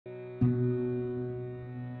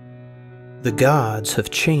The gods have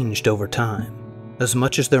changed over time, as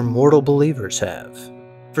much as their mortal believers have.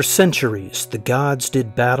 For centuries, the gods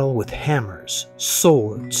did battle with hammers,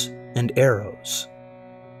 swords, and arrows.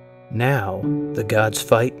 Now, the gods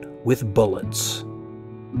fight with bullets.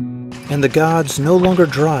 And the gods no longer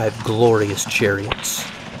drive glorious chariots.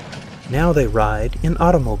 Now they ride in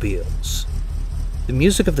automobiles. The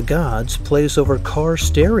music of the gods plays over car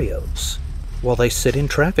stereos while they sit in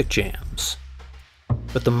traffic jams.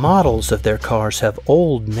 But the models of their cars have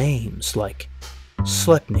old names like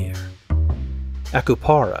Sleipnir,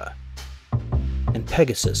 Akupara, and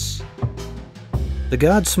Pegasus. The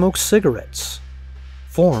gods smoke cigarettes,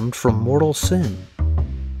 formed from mortal sin.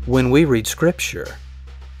 When we read scripture,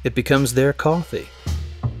 it becomes their coffee.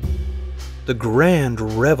 The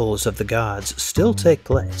grand revels of the gods still take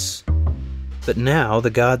place, but now the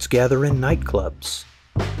gods gather in nightclubs.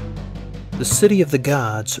 The city of the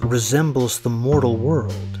gods resembles the mortal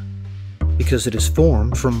world because it is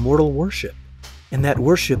formed from mortal worship, and that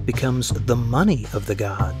worship becomes the money of the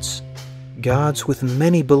gods. Gods with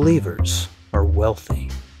many believers are wealthy.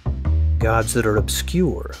 Gods that are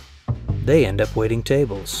obscure, they end up waiting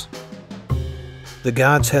tables. The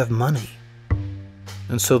gods have money,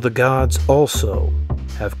 and so the gods also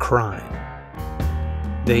have crime.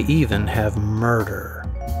 They even have murder.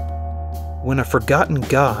 When a forgotten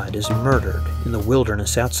god is murdered in the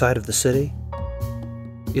wilderness outside of the city,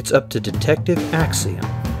 it's up to Detective Axiom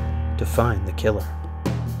to find the killer.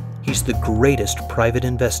 He's the greatest private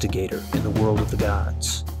investigator in the world of the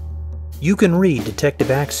gods. You can read Detective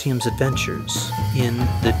Axiom's adventures in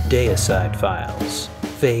the Deicide Files,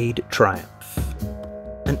 Fade Triumph,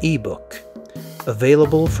 an ebook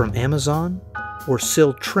available from Amazon or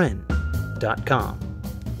Siltren.com.